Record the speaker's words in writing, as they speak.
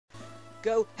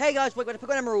Go. Hey guys, we're going to pick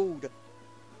an emerald.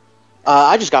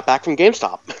 I just got back from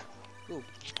GameStop. Ooh.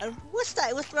 And what's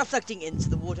that? What's reflecting into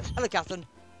the water? Hello, Catherine.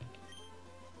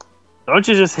 Don't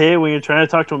you just hate when you're trying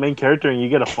to talk to a main character and you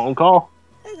get a phone call?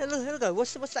 Hey, hello.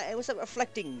 What's that? What's that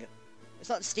reflecting? It's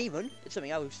not Steven. It's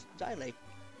something else entirely.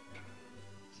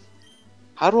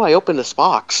 How do I open this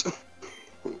box?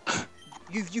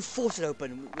 You force it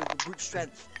open with brute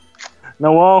strength.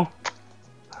 Noel?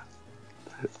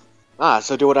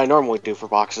 So do what I normally do for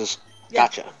boxes. Yeah.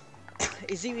 Gotcha.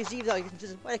 Is he that you can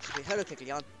just hello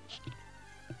quickly on?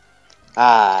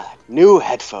 New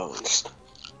headphones.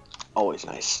 Always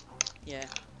nice. Yeah.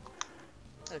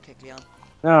 Hello quickly on.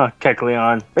 Oh,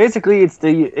 Kecleon. Basically,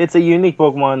 it's a unique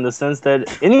Pokemon in the sense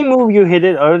that any move you hit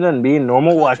it other than being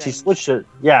normal will actually switch it.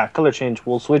 Yeah, color change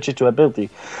will switch it to ability.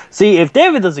 See, if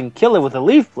David doesn't kill it with a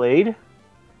Leaf Blade,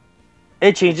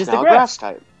 it changes It's the now grass.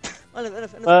 type. And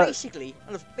basically,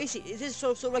 it is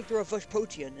so like the reverse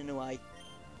Protean in a way.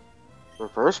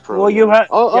 Reverse Protean. Well, you have.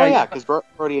 Oh yeah, because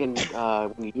Protean,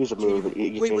 when you use a move,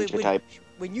 you change the type.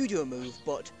 When you do a move,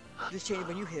 but this changes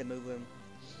when you hit a move.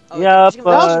 Yeah, That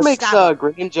but makes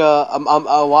Greninja.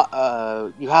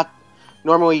 You have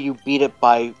normally you beat it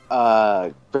by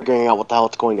figuring out what the hell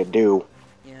it's going to do.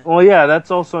 Yeah. well, yeah,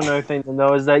 that's also another thing to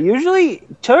know is that usually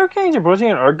Turricanes and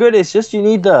Protean are good. It's just you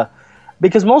need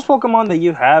because most Pokemon that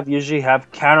you have usually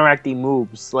have counteracting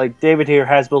moves. Like David here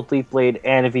has both Leaf Blade,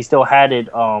 and if he still had it,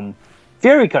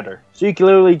 Fury Cutter. So you can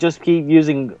literally just keep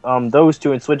using those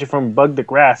two and switch it from bug to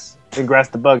grass, and grass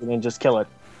to bug, and then just kill it.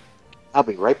 I'll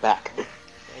be right back.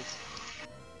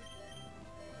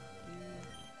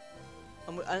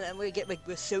 And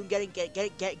we're soon getting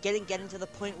to the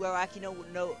point where I actually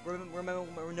know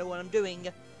what I'm doing.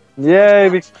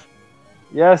 Yay!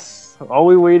 Yes, all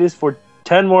we wait is for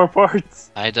 10 more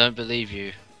parts. I don't believe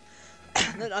you.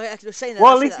 No, I actually was saying that.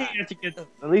 Well, at least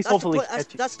at least hopefully.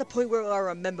 That's the point where I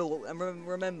remember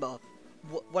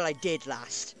what I did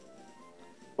last.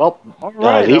 Well,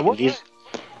 Alright,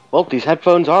 these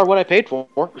headphones are what I paid for.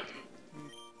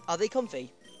 Are they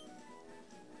comfy?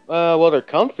 Well, they're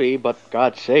comfy, but for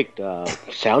God's sake,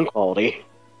 sound quality.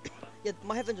 Yeah,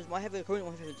 my headphones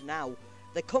now,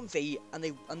 they're comfy and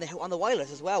they're on the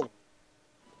wireless as well.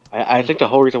 I think the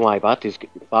whole reason why I bought these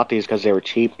because they were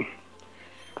cheap.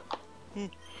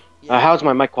 Yeah. How's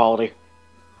my mic quality?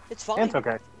 It's fine. It's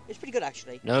okay. It's pretty good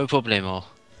actually. No problemo.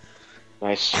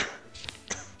 Nice.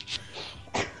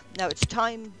 Now it's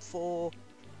time for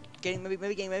getting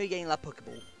maybe getting that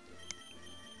Pokeball.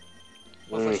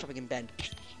 First stopping in Bend.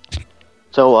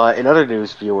 So, in other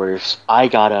news, viewers, I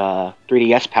got a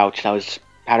 3DS pouch that was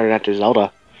patterned after Zelda.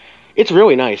 It's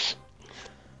really nice.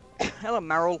 Hello,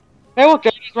 Meryl. Hey, look,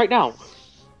 there it is right now.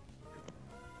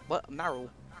 What, Meryl?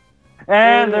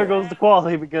 And there goes the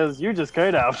quality because you just cut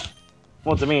it out.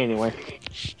 Well, to me anyway.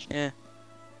 Yeah.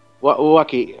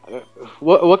 Lucky,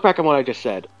 look back on what I just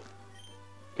said.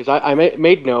 Because I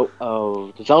made note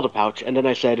of the Zelda pouch, and then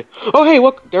I said, oh, hey,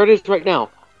 look, there it is right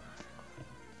now.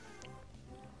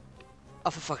 Oh,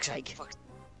 for fuck's sake.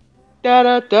 Da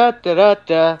da da da da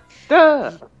da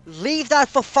da. Leave that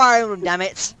for Fire Emblem, damn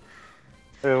it.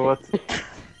 Hey, what?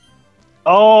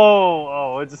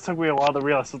 Oh, it just took me a while to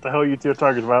realize what the hell you two are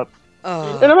talking about.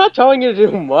 And I'm not telling you to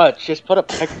do much, just put a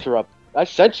picture up. I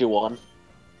sent you one.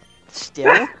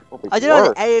 Still? I did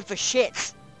not edit for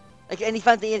shit. Like any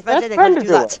fancy I can do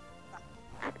that.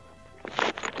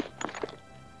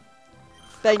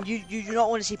 Ben, you do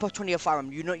not want to see part 20 of Fire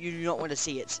Emblem. You do not want to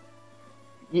see it.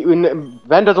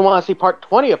 Ben doesn't want to see part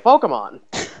 20 of Pokemon.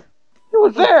 He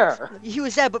was there. He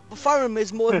was there, but Fire Emblem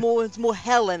is more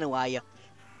hell in a way.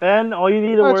 Ben, all you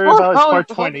need to worry about is part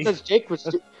 20. Because Jake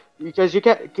was, because you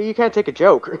can't take a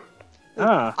joke.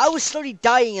 I was slowly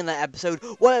dying in that episode.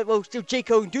 Well, still Jake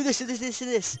going, do this and this and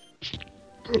this.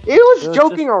 He was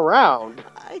joking around.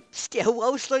 I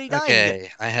was slowly dying.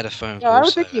 Okay, I had a phone call. Yeah, I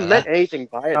don't think he meant anything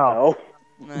by it though.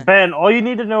 Ben, all you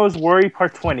need to know is worry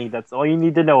part 20. That's all you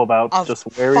need to know about. Just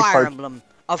worry Fire part Emblem.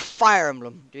 Of Fire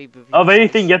Emblem. Of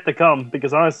anything yet to come,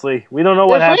 because honestly, we don't know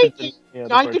what happened.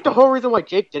 I think the whole reason why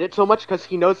Jake did it so much because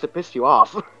he knows to piss you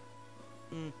off.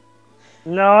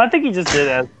 No, I think he just did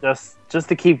it just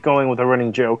to keep going with a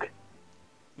running joke.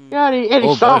 Yeah, and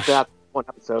he solved that one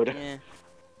episode. Yeah.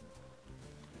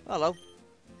 Hello.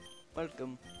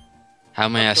 Welcome. How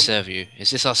may I serve you? Is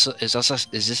this our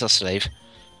slave?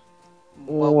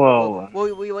 Well,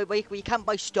 we can't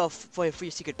buy stuff for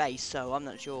your secret base, so I'm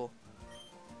not sure.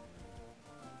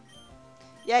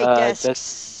 Yeah, I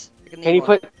guess. Can you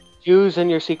put Jews in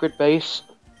your secret base?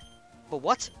 But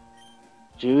what?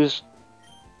 Jews?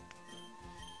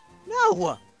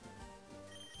 No!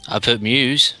 I put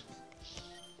Muse.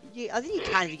 I think you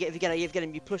can if you get a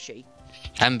new plushie.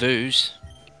 And booze.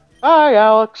 Hi,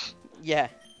 Alex. Yeah.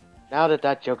 Now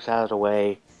that joke's out of the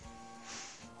way,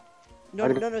 No,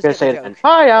 I'm no, gonna get the say it joke. then.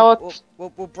 Hi, Alex. Well,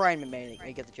 Bryan may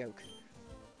get the joke.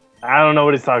 I don't know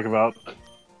what he's talking about.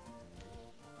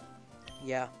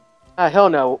 Yeah. He'll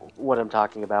know what I'm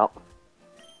talking about.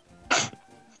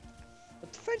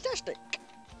 It's fantastic.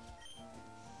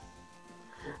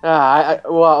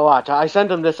 Well, watch. I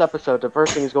send him this episode. The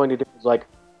first thing he's going to do is like,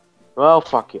 well,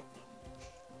 fuck you.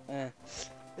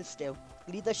 But still,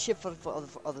 leave that shit for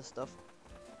other stuff.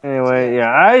 Anyway,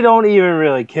 yeah, I don't even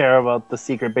really care about the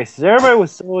secret bases. Everybody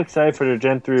was so excited for the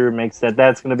Gen 3 remakes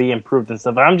that's going to be improved and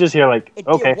stuff. I'm just here like,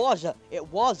 okay. It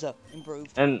was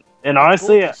improved. And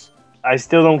honestly, gorgeous. I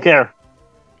still don't care.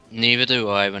 Neither do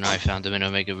I when I found them in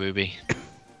Omega Ruby.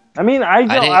 I mean, I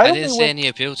didn't see any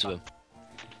appeal to them.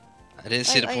 I didn't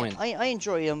see the point. I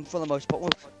enjoy them for the most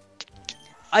part.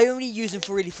 I only use them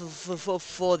for the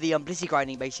blizzy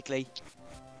grinding, basically.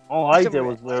 All I did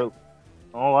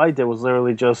was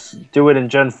literally just do it in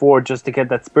Gen 4 just to get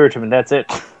that Spiritomb, and that's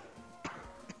it.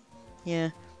 Yeah.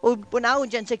 Well, now in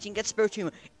Gen 6 you can get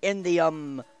Spiritomb in the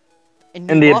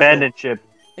abandoned ship.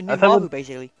 In New Marvel,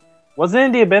 basically. Wasn't it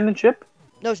in the abandoned ship?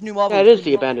 No, it's New Marvel. Yeah, it is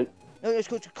the abandoned. No, it's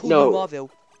called No. New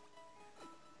Marvel.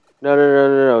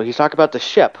 No. He's talking about the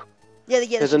ship. Yeah,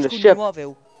 Because it's in the called ship- New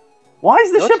Marvel. Why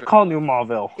is the No, ship it's- called New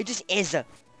Marvel? It just is.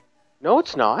 No,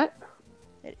 it's not.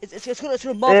 It's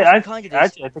called Marvel kind of is.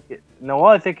 Actually, I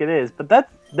think it is. But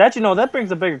that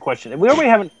brings a bigger question. If we already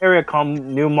have an area called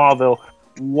New Marvel,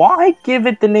 why give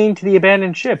it the name to the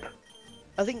abandoned ship?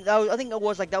 I think that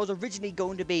was originally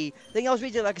going to be. I think that was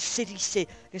originally like a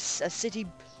city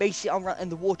based in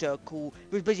the water. Cool.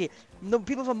 It was basically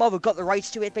people from Marvel got the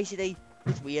rights to it. Basically,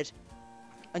 it's weird.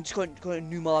 And just call it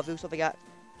New Marvel, stuff like that.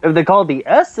 If they called the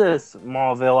SS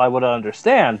Marvel, I would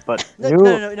understand. But No. So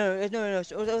I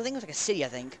think it was like a city. I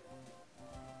think.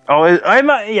 Oh,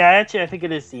 actually, I think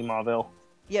it is C Marvel.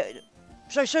 Yeah.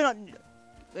 Sorry, not.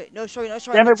 Wait, no, sorry.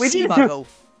 Damn it, we C need to Marvel.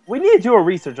 We need to do a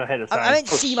research ahead of time. I meant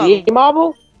C See, Marvel.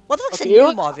 Marvel? What the fuck Okay, is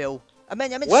New Marvel? I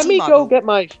meant Let C me Marvel. go get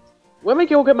my. Let me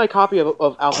go get my copy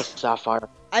of Alpha Sapphire.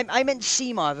 I meant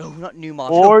C Marvel, not New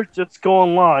Marvel. Or just go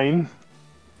online.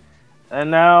 And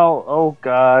now, oh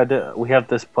god, we have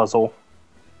this puzzle.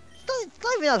 It's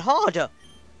not even that hard.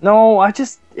 No, I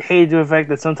just hate the fact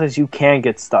that sometimes you can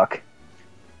get stuck.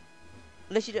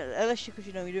 Unless you because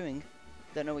you know what you're doing.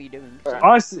 Don't know what you're doing.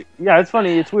 Honestly, yeah, it's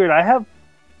funny. It's weird. I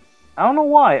don't know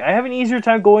why. I have an easier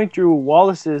time going through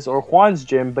Wallace's or Juan's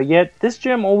gym, but yet this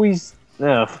gym always.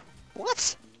 Ugh.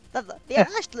 What?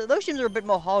 Actually, those gyms are a bit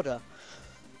more harder.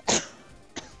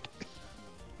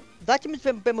 That gym has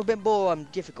been a bit more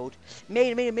difficult.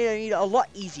 Made it a lot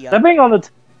easier. Stepping on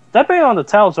the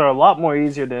tiles are a lot more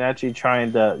easier than actually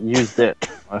trying to use it.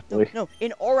 Honestly. No,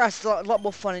 in Oras it's a lot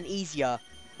more fun and easier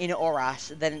in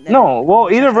Oras than No,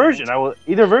 well, either Second version. World.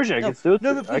 I can still.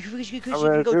 No, because you can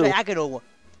go diagonal.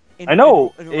 I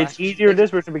know in it's Oras. easier in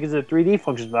this version because of the 3D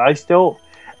functions, but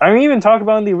I'm even talking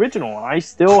about in the original one. I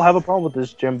still have a problem with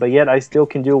this gym, but yet I still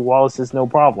can do Wallace's no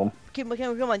problem. Keep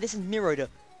in mind, this is mirrored.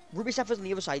 Ruby Sapphire's on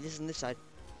the other side. This is on this side.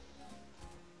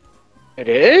 It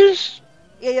is?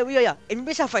 Yeah. In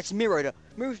Ruby Sapphire, it's mirrored.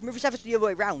 Ruby Sapphire's the other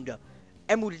way around.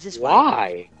 Emerald is this way.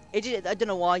 Why? I don't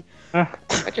know why.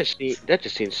 That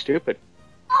just seems stupid.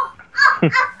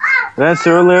 That's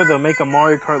earlier. They'll make a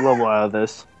Mario Kart level out of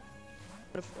this.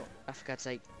 I forgot to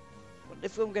say. What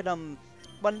if we get well,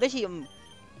 literally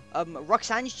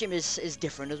Roxanne's gym is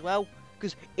different as well.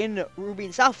 Because in Ruby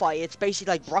and Sapphire, it's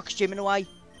basically like Brock's gym in a way.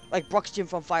 Like Brock's gym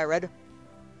from Fire Red.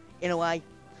 In a way.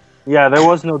 Yeah, there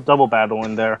was no double battle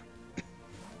in there.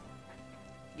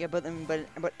 Yeah, but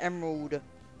Emerald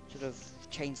sort of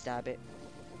changed that a bit.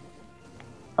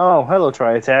 Oh, hello,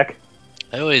 Tri Attack.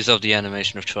 I always love the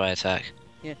animation of Tri Attack.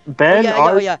 Yeah. Ben,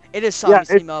 yeah. It is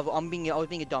Simon Marvel. I was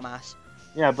being a dumbass.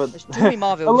 Yeah, but There's too many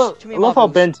Marvels. I love how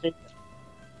Ben.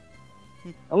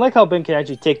 I like how Ben can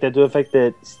actually take that to effect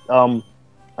that.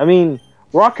 I mean,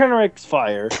 rock counteracts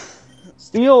fire.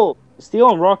 Steel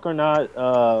and rock are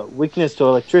not weakness to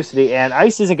electricity, and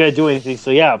ice isn't going to do anything.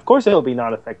 So yeah, of course it'll be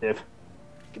not effective.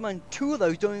 Come on, two of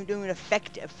those don't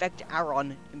affect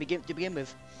Aaron to begin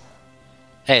with.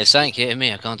 Hey, it's something hitting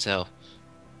me. I can't tell.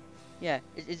 Yeah,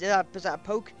 is that a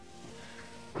poke?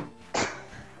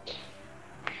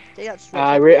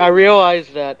 I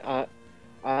realized that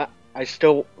I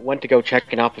still went to go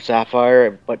check an Alpha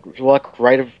Sapphire, but look,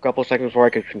 right a couple seconds before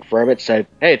I could confirm it, said,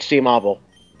 "Hey, it's C Marvel."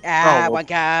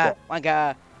 Wanka.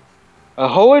 A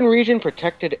Hoenn region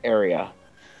protected area.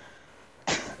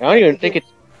 I don't even think it's.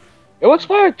 It looks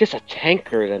more like just a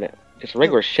tanker than it. It's a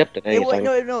regular ship than anything.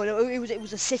 No, it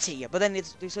was a city, but then they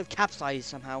sort of capsized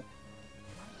somehow.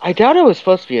 I doubt it was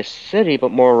supposed to be a city, but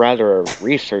more rather a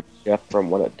research ship from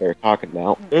what they're talking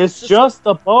about. It's just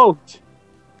a boat.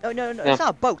 No, Yeah. it's not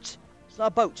a boat. It's not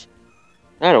a boat.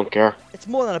 I don't care. It's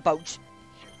more than a boat.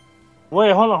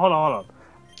 Wait, hold on.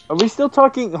 Are we still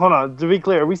talking? Hold on, to be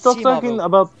clear, are we still Sea talking Marvel.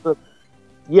 about the?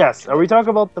 Yes. Are we talking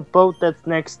about the boat that's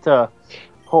next to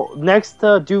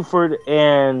Duford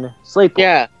and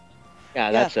Slayport?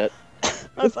 Yeah, that's it.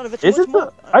 Is it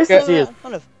the? I see it.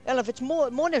 If it's more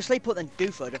near Slayport than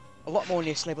Duford, a lot more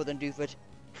near Slayport than Duford.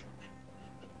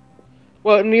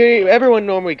 Well, everyone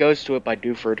normally goes to it by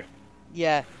Duford.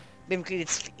 Yeah, basically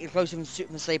it's closer from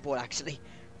Slayport actually.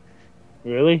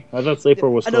 Really? I thought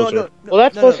Slayport was closer. No, Well,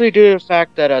 that's mostly due to the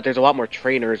fact that there's a lot more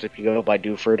trainers if you go by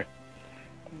Duford.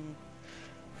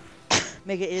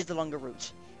 Maybe it is the longer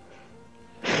route.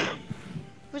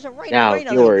 There's a rain. Now, Rain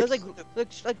yours.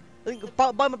 there's like I think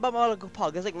by my local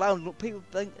park, there's like loud people.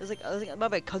 I think there might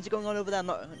be a concert going on over there. I'm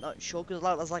not sure because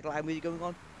there's like loud music going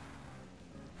on.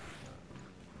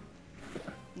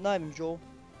 Not even sure.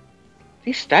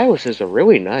 These styluses are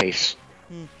really nice.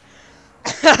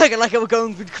 like we're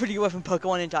going pretty away from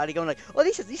Pokemon entirely, going like, oh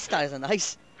these styles are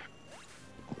nice.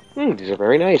 These are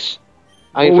very nice.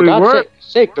 I mean, Well, for we God's were-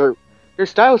 sake, their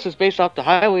stylus is based off the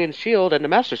Hylian Shield and the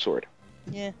Master Sword.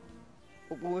 Yeah.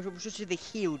 We're just the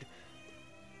healed.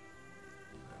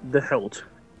 The hilt.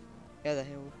 Yeah, the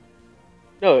healed.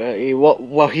 No,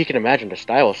 well, he can imagine the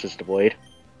stylus is the blade.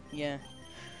 Yeah.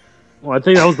 Well, I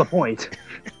think that was the point.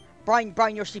 Bryan,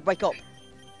 you're asleep. Wake up.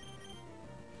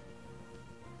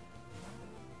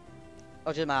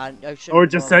 Oh, just man. Or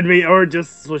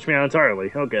just switch me out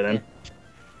entirely. Okay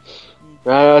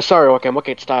then. Sorry, okay, I'm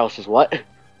looking at stylus is what?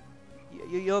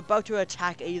 You're about to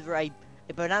attack either a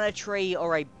banana tree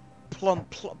or a plum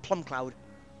cloud.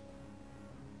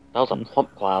 That was a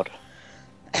plump cloud.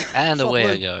 And Stop away I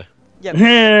moving. go.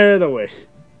 Yeah. The way.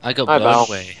 I got Hi, blown Val.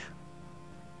 away.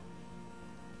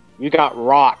 You got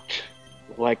rocked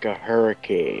like a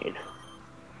hurricane.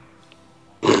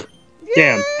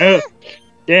 Damn. Damn.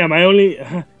 Damn.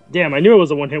 I knew it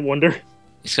was a one-hit wonder.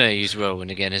 It's gonna use Whirlwind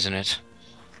again, isn't it?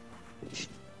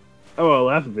 Oh, I'll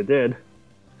laugh if it did.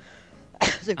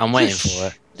 I'm waiting for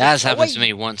it. That has happened to wait.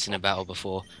 me once in a battle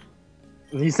before.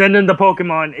 You send in the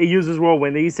Pokemon, it uses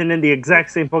Whirlwind. Then you send in the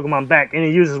exact same Pokemon back, and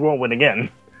it uses Whirlwind again.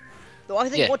 So I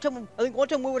think Yeah. one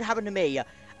time what would happen to me,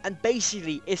 and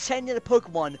basically it sending a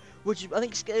Pokemon, which I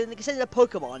think it sending a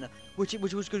Pokemon, which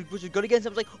was good against. I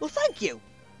was like, well, thank you.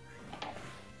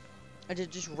 I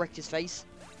just wrecked his face.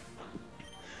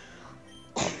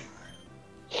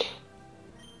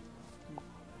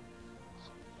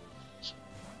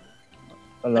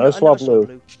 Another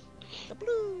Swablu. The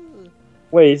blue.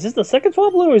 Wait, is this the second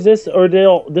Swablu,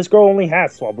 or this girl only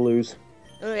has Swablu's?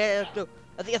 Oh yeah, no.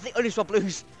 I think only swap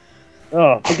blues.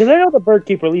 Oh, because I know the Bird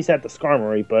Keeper at least had the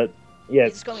Skarmory, but yeah,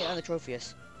 It's got me on the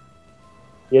Trophius.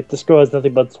 yet this girl has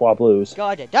nothing but Swablu's.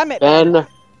 God damn it, Ben, man.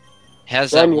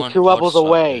 Has that Ben, you're one 2 levels pod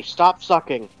away. swap. Stop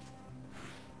sucking.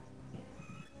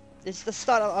 It's the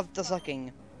start of the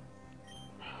sucking.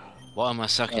 What am I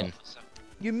sucking?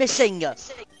 You're missing.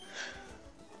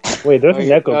 Wait, there's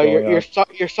an echo going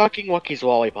you're sucking Lucky's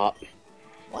lollipop.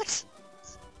 What?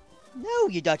 No,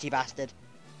 you dirty bastard.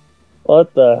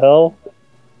 What the hell?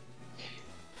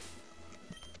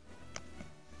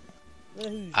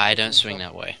 I don't swing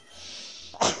that way.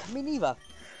 Me neither.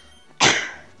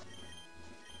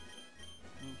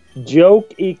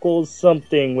 Joke equals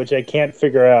something which I can't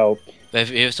figure out. But if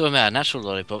you're talking about a natural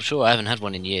lollipop, sure, I haven't had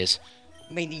one in years.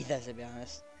 Me neither, to be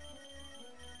honest.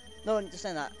 No,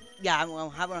 understand that. Yeah, I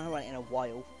haven't had one in a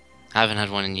while. I haven't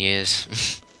had one in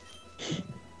years.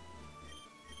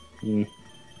 Hmm.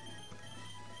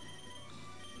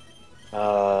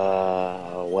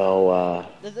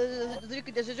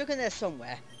 There's a joke in there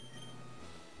somewhere.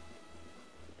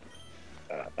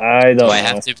 I don't Do know. I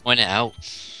have to point it out?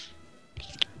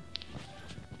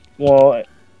 Well,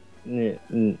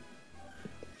 anyway,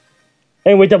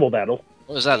 double battle.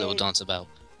 What was that little dance about?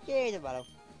 Yeah, the battle.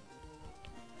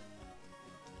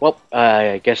 Well,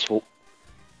 I guess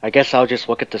I'll just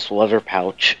look at this leather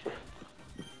pouch.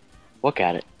 Look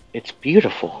at it. It's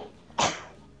beautiful.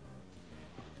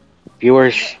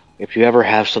 Viewers, if you ever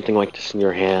have something like this in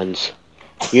your hands,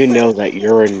 you know that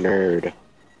you're a nerd.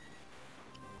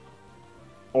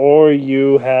 Or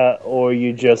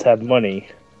you just have money.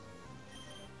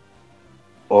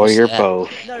 Or What's you're that?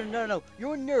 both. No.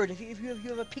 You're a nerd if you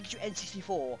have a picture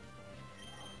N64.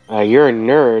 You're a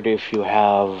nerd if you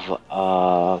have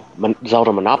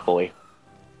Zelda Monopoly.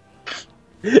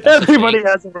 Everybody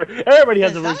has a version.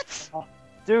 Is that?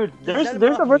 Dude, there's a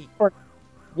Monopoly. version for...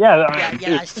 Yeah, Yeah, dude,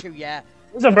 that's true. Yeah,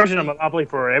 there's a version of Monopoly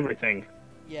for everything.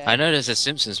 yeah. I know there's a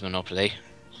Simpsons Monopoly.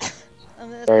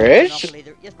 And there's There Pokemon is?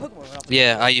 Monopoly. Yes, Pokemon Monopoly.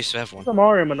 Yeah, I used to have one. There's a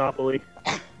Mario Monopoly.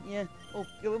 Yeah. Oh,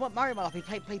 yeah, we want Mario Monopoly.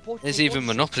 Play port. There's play even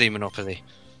Portal. Monopoly.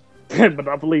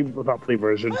 Monopoly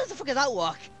version. How the fuck does that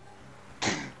work?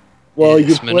 Well, you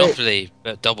It's play... Monopoly,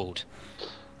 but doubled.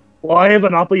 Well, I have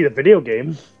Monopoly, the video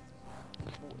game.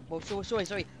 Well,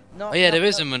 sorry. No, Oh yeah, no, there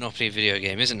is no. a Monopoly video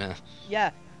game, isn't there?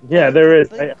 Yeah. Yeah, there is.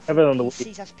 But I have it on the Wii.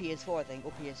 PC's has PS4, I think,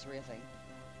 or PS3, I think.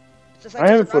 It's I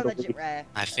have it just for around the legit Wii. rare.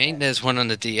 I think there's one on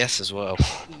the DS as well.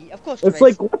 Of course there It's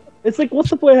is. like, what's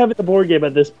the point of having the board game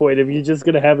at this point if you're just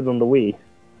gonna have it on the Wii?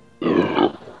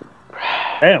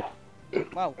 Damn.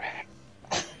 Wow.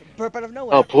 Burp out of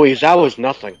nowhere. Oh please, that was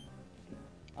nothing.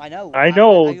 I know. I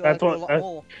know, I that's do what- a lot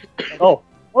that's- more.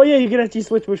 Oh yeah, you can actually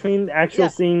switch between actual Yeah.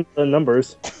 seeing the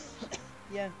numbers.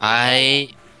 Yeah.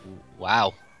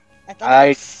 Wow. I think I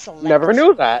it's select. Never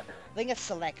knew that. I think it's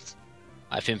select.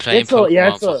 I've been playing It's a- yeah,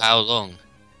 Pokemon it's for a- how long?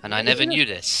 And I never Yeah. knew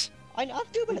this. I've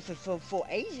doing it for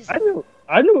ages.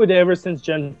 I knew it ever since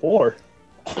Gen 4.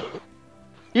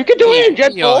 You can do it in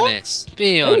Gen Be 4? honest.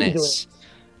 Be I can do honest.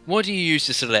 What do you use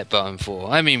the select button for?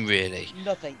 I mean, really.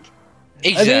 Nothing.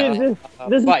 Exactly. I mean,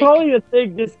 this is Mike. probably a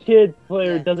thing this kid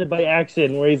player Yeah. does it by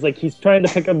accident, where he's trying to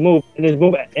pick a move, and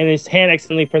his hand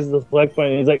accidentally presses the select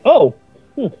button, and he's like, oh,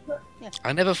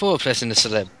 I never thought of pressing the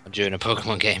select button during a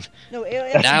Pokemon game. No,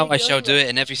 Now I shall do it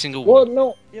in every single well, one.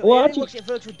 no, It well, only actually, works in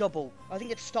virtual double. I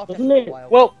think it stopped after Doesn't a it- while.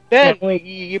 Well, Ben, Yeah.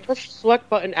 you press the select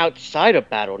button outside of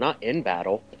battle, not in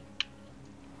battle.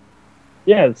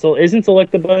 yeah. So isn't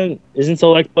select button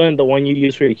the one you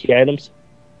use for your key items?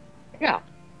 Yeah.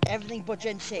 Everything but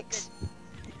Gen 6.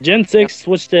 Gen 6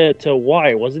 switched to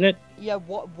Y, wasn't it? Yeah,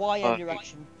 why and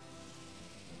direction?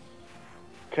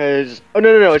 Because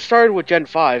no, it started with Gen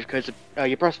 5 because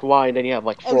you pressed Y and then you have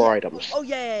like four yeah. items. Oh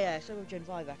yeah. So Gen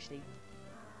 5 actually.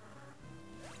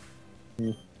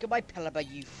 Hmm. Goodbye, Pelibba,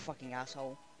 you fucking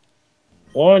asshole.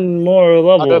 One more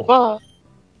level.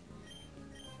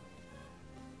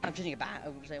 I'm changing it back.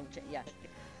 Yeah.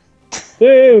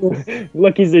 Woo!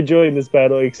 Lucky's enjoying this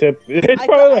battle, except it's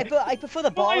probably. I prefer the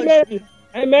I bars.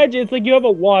 imagine it's like you have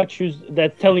a watch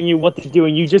that's telling you what to do,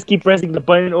 and you just keep pressing the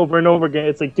button over and over again.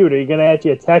 It's like, dude, are you gonna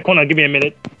actually attack? Hold on, give me a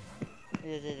minute.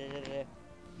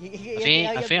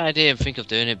 I think I didn't think of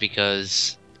doing it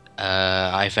because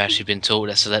I've actually been told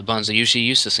that select buttons are usually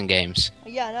useless in games.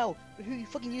 Yeah, I know. Who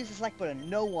fucking uses the select button?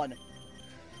 No one.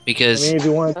 Because I mean, if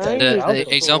you want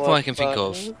the example I can think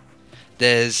of,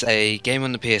 there's a game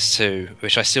on the PS2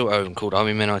 which I still own called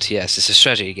Army Men RTS. It's a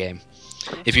strategy game.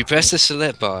 If you press the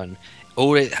select button,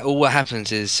 all what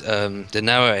happens is the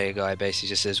narrator guy basically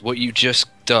just says, "What you just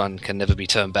done can never be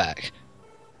turned back,"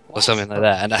 or something like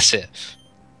that, and that's it.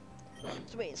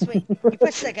 Sweet. You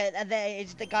press second, and then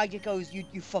the guy just goes,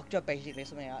 "You fucked up," basically,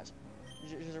 something like that.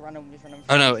 Just a random.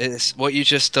 Oh no, it's what you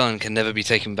just done can never be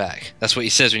taken back. That's what he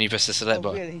says when you press the select Oh,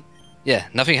 button. really? Yeah,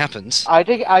 nothing happens. I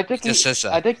think Just says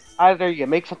that. I think either you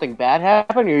make something bad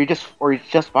happen or he's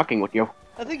just fucking with you.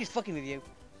 I think he's fucking with you.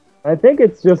 I think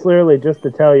it's just literally just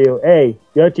to tell you, hey,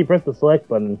 you actually press the select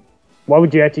button. Why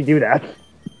would you actually do that?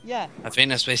 Yeah. I think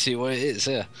that's basically what it is.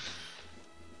 Yeah.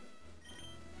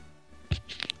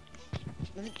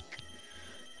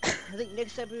 I think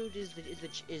next episode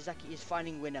is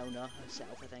finding Winona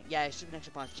herself. I think. Yeah, it's the next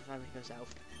part is finding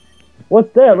herself.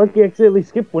 What's that? Look, you accidentally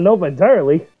skipped Winova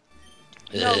entirely.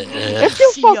 No, If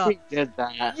you see her. fucking did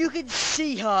that. You can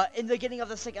see her in the beginning of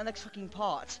the next fucking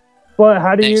part. But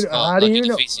how do Next you part, how do Lucky you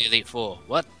know? defeats the Elite Four.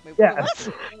 What? Wait, Yeah.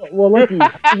 what? Well, Lucky,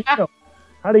 how do you know?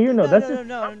 How do you know? That's just,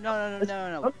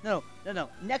 No.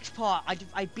 Next part,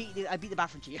 I beat the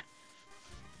bathroom to you.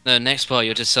 No, next part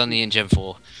you're just suddenly in Gen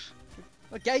 4.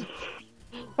 Okay.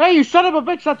 Hey, you son of a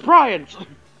bitch! That's Bryan's.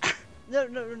 No.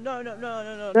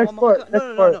 Next part. Next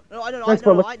part.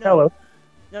 Look, hello.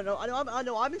 No, I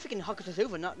know. I've been thinking Hakuto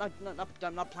Silver, not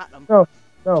platinum.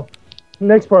 No.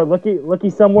 Next part. Lucky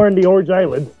somewhere in the Orange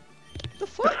Island. The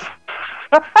fuck?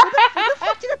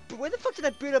 Where the fuck did I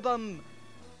build up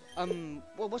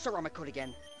what's that ramen called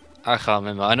again? I can't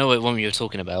remember. I know what one you were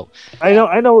talking about. I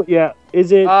know. Yeah.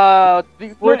 Is it? We're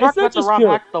it's talking not about the just ROM good.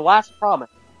 hack, The Last Promise.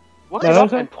 Look No, it I'm up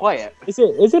sorry. and play it. Is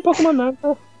it Pokemon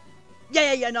Manga?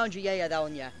 Yeah, Nandri, yeah, that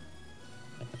one, yeah.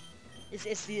 It's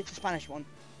the Spanish one.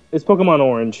 It's Pokemon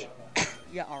Orange.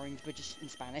 Yeah, orange, but just in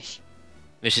Spanish.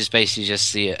 Which is basically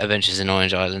just the Adventures in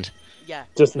Orange Island. Yeah,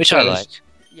 Just in Which I Spanish. like.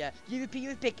 yeah. You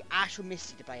would pick Ash or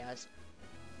Misty to play as.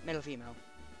 Male or female.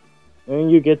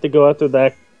 And you get to go after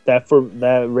that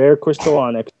rare crystal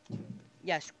onyx.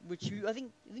 Yes, which I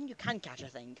think you can catch, I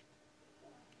think.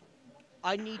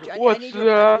 I need to What's replay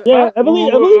that? Yeah, I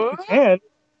believe you can.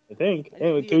 I think.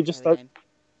 Anyway, can we just start?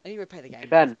 I need to replay the game. Hey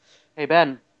Ben. Hey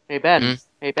Ben. Hey Ben. Hmm?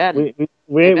 Hey Ben. Wait,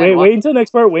 Hey, Ben, what? wait until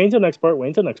next part. Wait until next part. Wait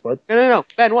until next part. No.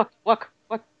 Ben, look.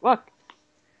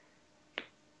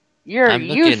 You're I'm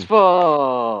looking.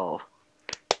 useful.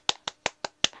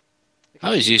 I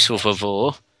was useful for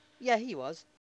 4. Yeah, he was.